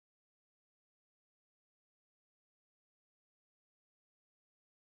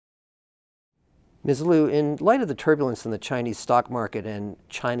Ms. Liu, in light of the turbulence in the Chinese stock market and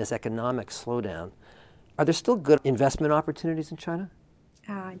China's economic slowdown, are there still good investment opportunities in China?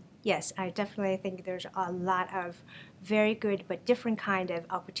 Yes, I definitely think there's a lot of very good but different kind of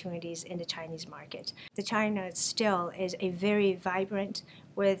opportunities in the Chinese market. The China still is a very vibrant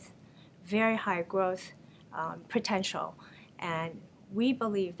with very high growth potential, and we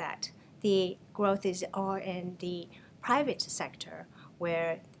believe that the growth is all in the private sector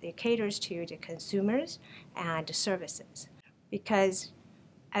where it caters to the consumers and the services. Because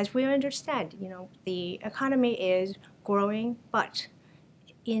as we understand, the economy is growing, but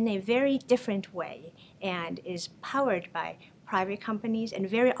in a very different way, and is powered by private companies and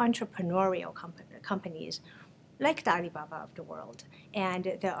very entrepreneurial companies like the Alibaba of the world.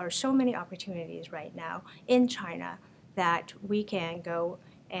 And there are so many opportunities right now in China that we can go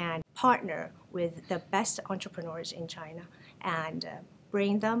and partner with the best entrepreneurs in China and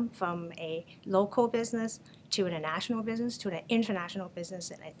bring them from a local business to an national business to an international business.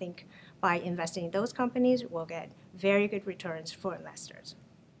 And I think by investing in those companies, we'll get very good returns for investors.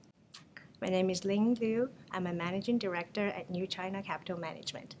 My name is Liu Ling. I'm a managing director at New China Capital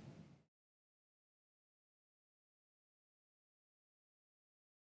Management.